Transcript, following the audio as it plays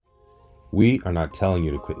We are not telling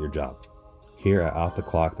you to quit your job. Here at Off the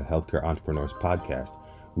Clock, the Healthcare Entrepreneurs Podcast,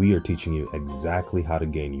 we are teaching you exactly how to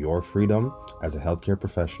gain your freedom as a healthcare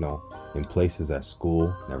professional in places that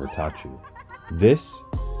school never taught you. This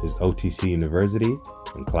is OTC University,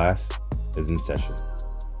 and class is in session.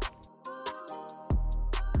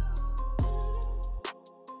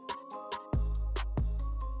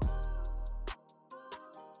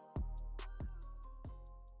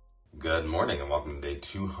 Good morning and welcome to day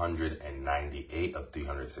 298 of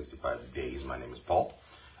 365 days. My name is Paul.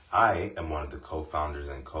 I am one of the co-founders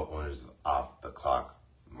and co-owners of Off the Clock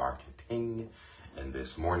Marketing. And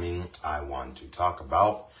this morning I want to talk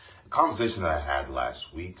about a conversation that I had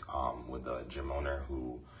last week with a gym owner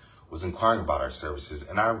who was inquiring about our services.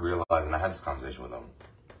 And I realized, and I had this conversation with him,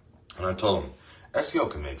 and I told him, SEO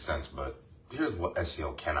can make sense, but here's what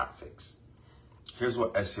SEO cannot fix. Here's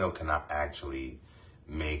what SEO cannot actually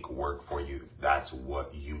make work for you if that's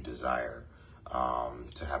what you desire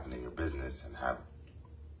to happen in your business and have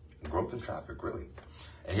growth in traffic, really.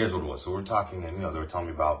 And here's what it was. So we're talking, and they were telling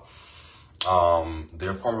me about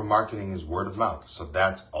their form of marketing is word of mouth. So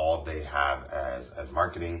that's all they have as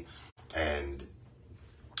marketing. And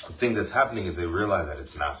the thing that's happening is they realize that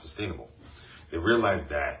it's not sustainable. They realize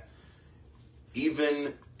that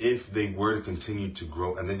even if they were to continue to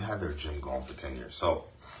grow, and they've had their gym going for 10 years. So,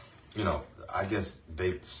 I guess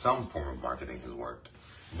some form of marketing has worked,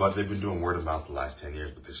 but they've been doing word of mouth the last 10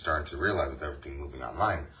 years, but they're starting to realize with everything moving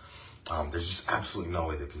online, there's just absolutely no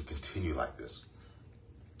way they can continue like this.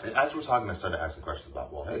 And as we're talking, I started asking questions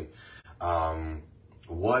about, well, hey,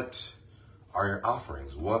 what are your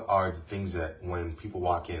offerings? What are the things that when people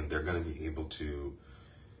walk in, they're going to be able to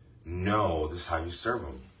know this is how you serve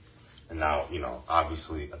them? And now,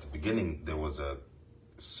 obviously at the beginning, there was a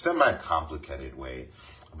semi-complicated way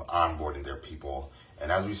of onboarding their people. And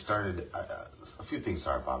as we started, a few things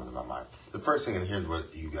started popping in my mind. The first thing, and here's where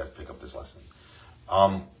you guys pick up this lesson.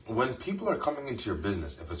 When people are coming into your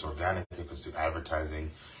business, if it's organic, if it's through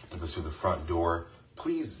advertising, if it's through the front door,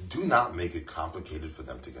 please do not make it complicated for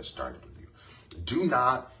them to get started with you. Do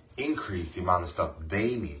not increase the amount of stuff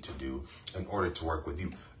they need to do in order to work with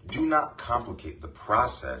you. Do not complicate the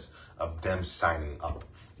process of them signing up.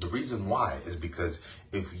 The reason why is because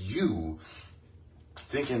if you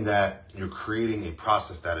thinking that you're creating a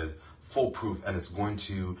process that is foolproof and it's going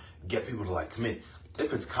to get people to commit.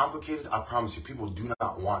 If it's complicated, I promise you, people do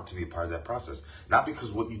not want to be a part of that process. Not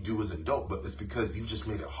because what you do isn't dope, but it's because you just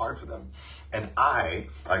made it hard for them. And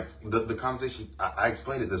the conversation, I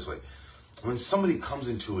explained it this way. When somebody comes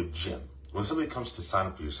into a gym, when somebody comes to sign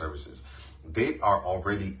up for your services, they are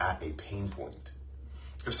already at a pain point.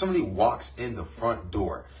 If somebody walks in the front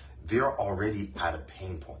door, they're already at a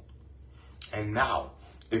pain point. And now,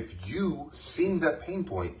 if you, seeing that pain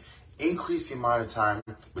point, increase the amount of time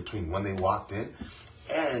between when they walked in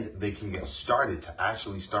and they can get started to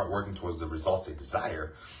actually start working towards the results they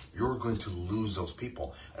desire, you're going to lose those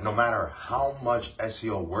people. And no matter how much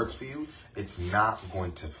SEO works for you, it's not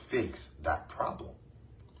going to fix that problem.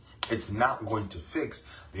 It's not going to fix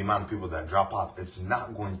the amount of people that drop off. It's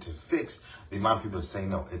not going to fix the amount of people that say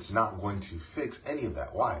no. It's not going to fix any of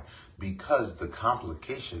that. Why? Because the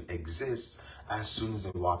complication exists as soon as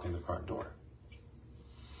they walk in the front door.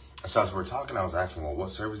 So as we're talking, I was asking, well, what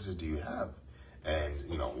services do you have? And,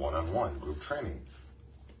 one-on-one group training.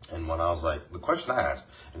 And when I was the question I asked,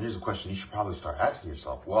 and here's a question you should probably start asking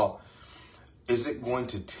yourself, well, is it going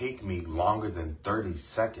to take me longer than 30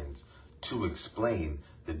 seconds to explain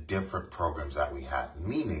the different programs that we have?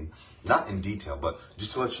 Meaning, not in detail, but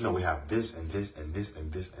just to let you know, we have this and this and this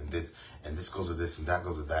and this and this, and this goes with this and that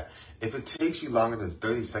goes with that. If it takes you longer than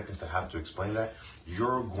 30 seconds to have to explain that,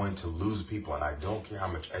 you're going to lose people. And I don't care how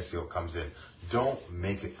much SEO comes in. Don't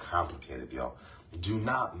make it complicated, yo. Do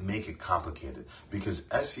not make it complicated, because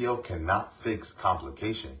SEO cannot fix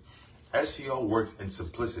complication. SEO works in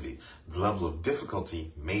simplicity. The level of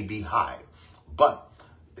difficulty may be high, but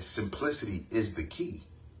simplicity is the key.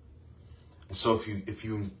 So if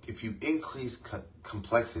you increase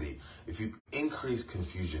complexity, if you increase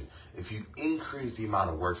confusion, if you increase the amount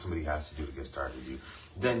of work somebody has to do to get started with you,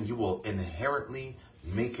 then you will inherently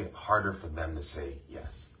make it harder for them to say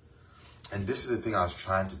yes. And this is the thing I was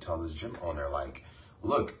trying to tell this gym owner,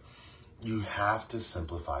 look, you have to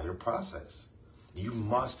simplify your process. You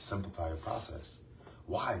must simplify your process.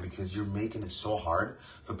 Why? Because you're making it so hard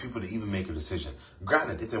for people to even make a decision.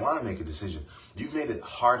 Granted, if they want to make a decision, you've made it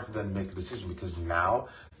hard for them to make a decision, because now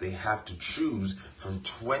they have to choose from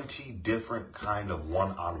 20 different kind of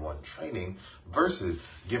one-on-one training versus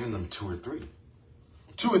giving them 2 or 3.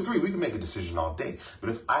 2 or 3, we can make a decision all day. But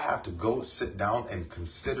if I have to go sit down and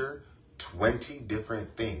consider 20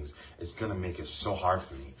 different things, it's going to make it so hard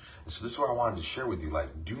for me. And so this is what I wanted to share with you.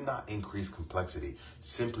 Like, do not increase complexity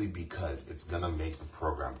simply because it's going to make the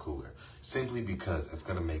program cooler, simply because it's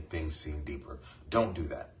going to make things seem deeper. Don't do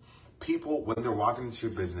that. People, when they're walking into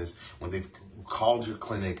your business, when they've called your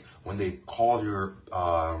clinic, when they've called your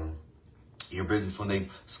business, when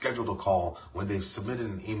they've scheduled a call, when they've submitted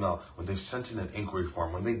an email, when they've sent in an inquiry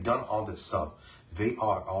form, when they've done all this stuff, they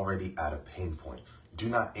are already at a pain point. Do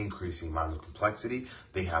not increase the amount of complexity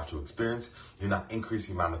they have to experience. Do not increase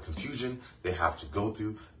the amount of confusion they have to go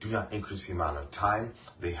through. Do not increase the amount of time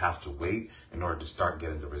they have to wait in order to start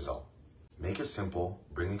getting the result. Make it simple,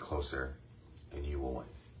 bring it closer, and you will win.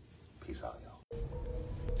 Peace out, y'all.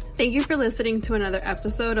 Thank you for listening to another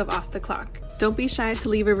episode of Off the Clock. Don't be shy to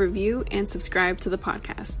leave a review and subscribe to the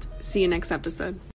podcast. See you next episode.